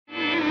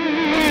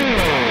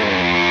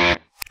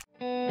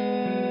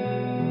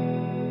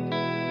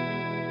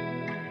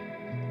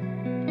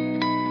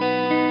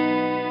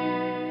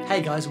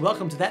Hey guys,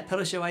 welcome to That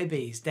Pedal Show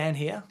ABs. Dan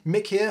here.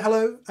 Mick here,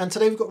 hello. And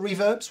today we've got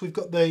reverbs. We've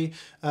got the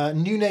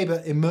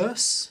Neunaber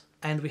Immerse.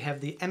 And we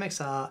have the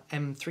MXR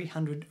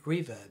M300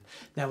 Reverb.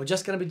 Now we're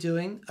just going to be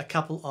doing a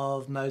couple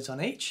of modes on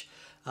each.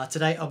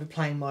 Today I'll be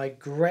playing my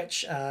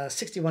Gretsch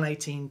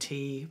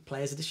 6118T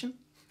Players Edition.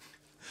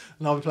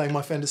 And I'll be playing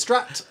my Fender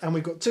Strat. And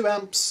we've got two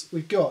amps.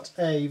 We've got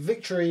a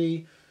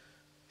Victory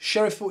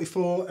Sheriff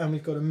 44 and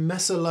we've got a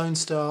Messer Lone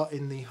Star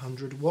in the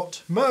 100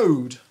 watt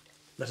mode.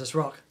 Let us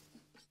rock.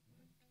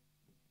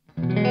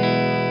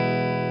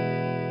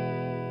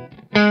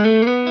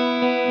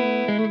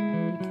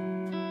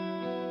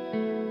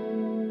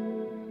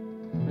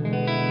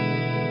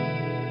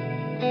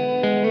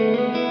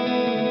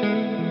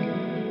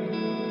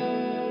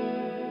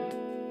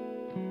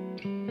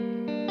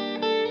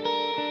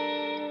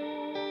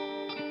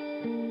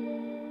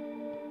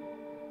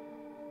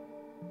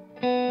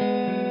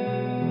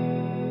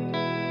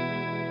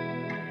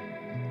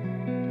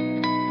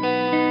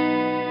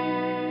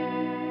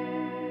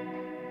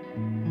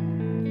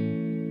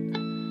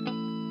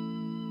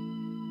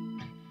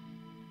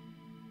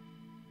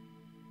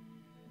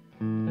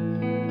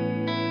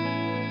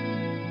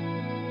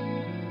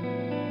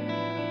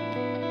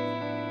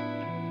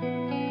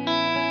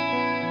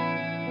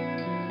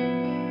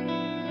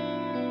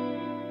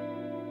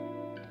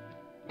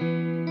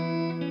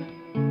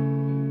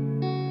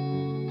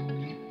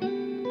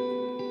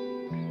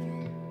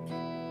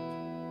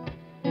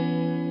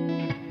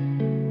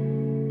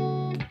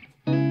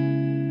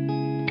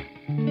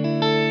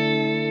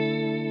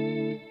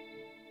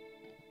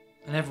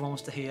 And everyone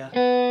wants to hear.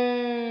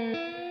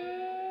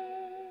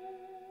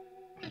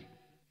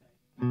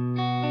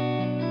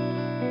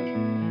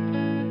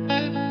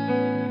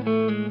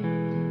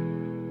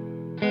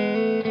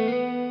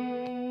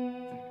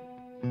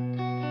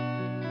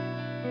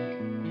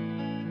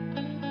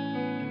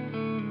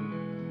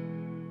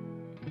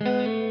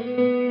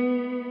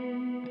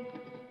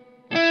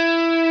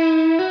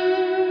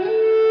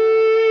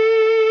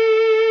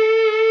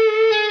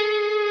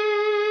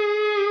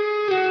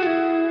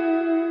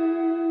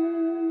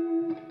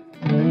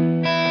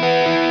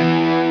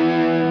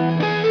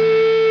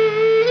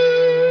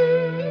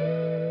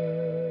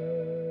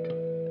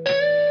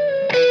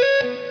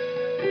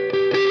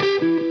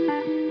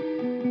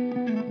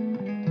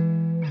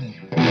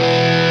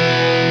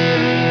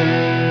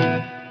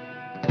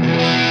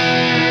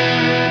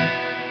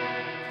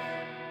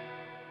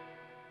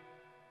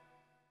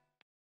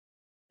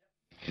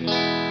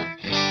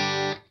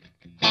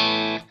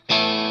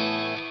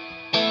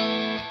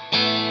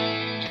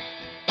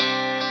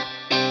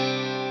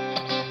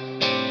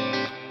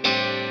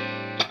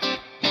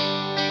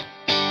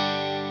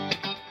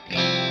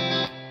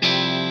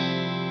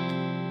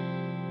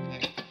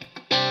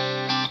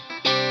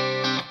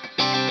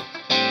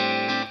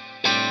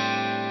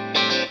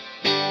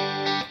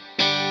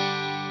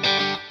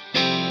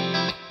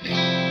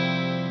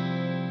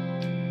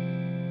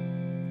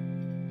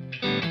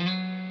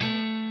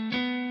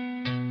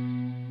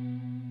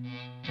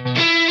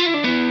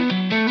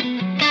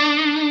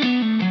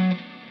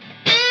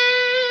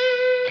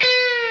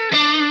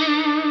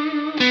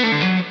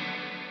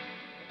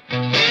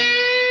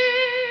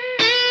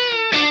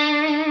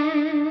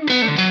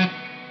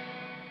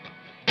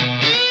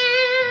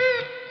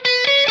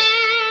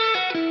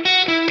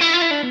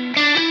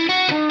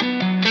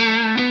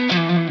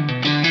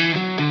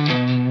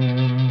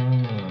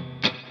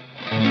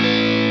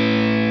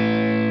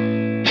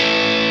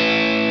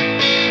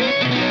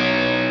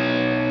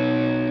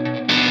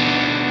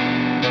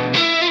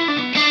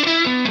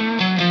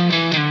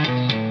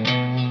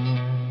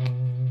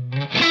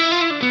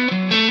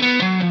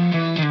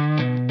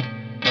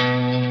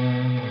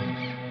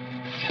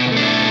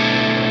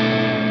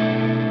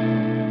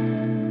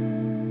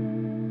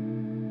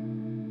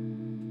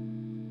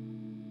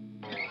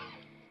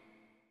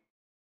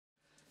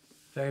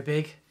 Very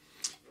big.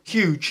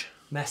 Huge.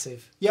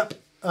 Massive. Yep.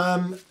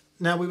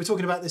 Now we were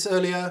talking about this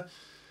earlier.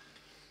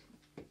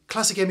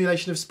 Classic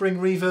emulation of spring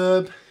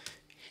reverb.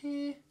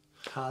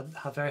 Hard,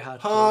 very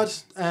hard. Hard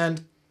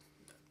and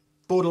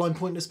borderline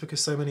pointless because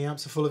so many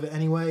amps are full of it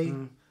anyway.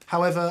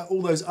 However,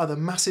 all those other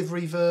massive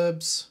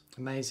reverbs.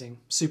 Amazing.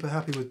 Super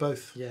happy with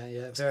both. Yeah,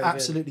 yeah. Very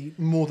Absolutely good.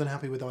 More than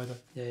happy with either.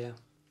 Yeah, yeah.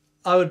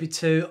 I would be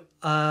too.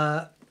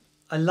 I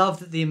love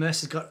that the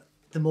Immerse has got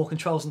the more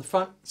controls on the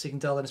front, so you can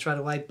dial them straight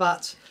away.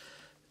 But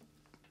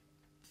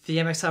the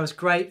MXR is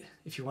great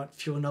if you want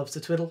fewer knobs to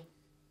twiddle,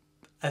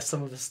 as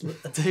some of us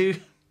do.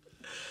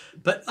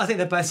 But I think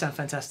they both sound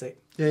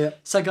fantastic. Yeah, yeah.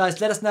 So guys,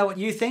 let us know what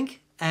you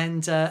think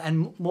and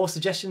more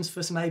suggestions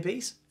for some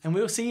ABs. And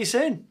we'll see you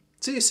soon.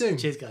 See you soon.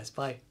 Cheers guys.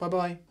 Bye.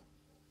 Bye-bye.